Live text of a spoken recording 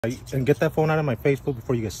And get that phone out of my face, fool,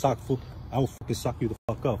 before you get socked, fool. I will fucking sock you the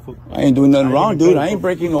fuck up, fool. I ain't doing nothing wrong, dude. I ain't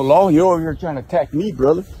breaking no law. You're over here trying to attack me,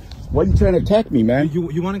 brother. Why are you trying to attack me, man? You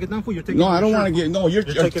want to get down, fool? You're taking No, off I don't your want to shirt, get... No, you're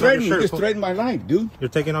threatening. You just fool. threatened my life, dude. You're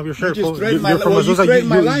taking off your shirt, You fool. just threatened my life. Well, you threatened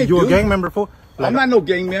my life, You're a dude. gang member, fool. Like, I'm not no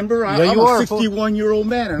gang member. Yeah, I'm you are, a 61-year-old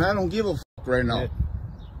man, and I don't give a fuck right now.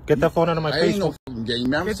 Get that phone out of my face, I ain't no fucking gang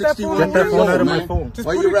member. I'm 61 Get that phone out of my man. phone.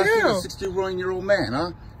 Why you arresting a 61-year-old man,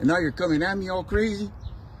 huh? And now you're coming at me all crazy?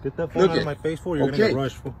 Get that phone out of my face, fool. You're going to get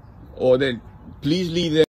rushed, fool. Or then, please leave that.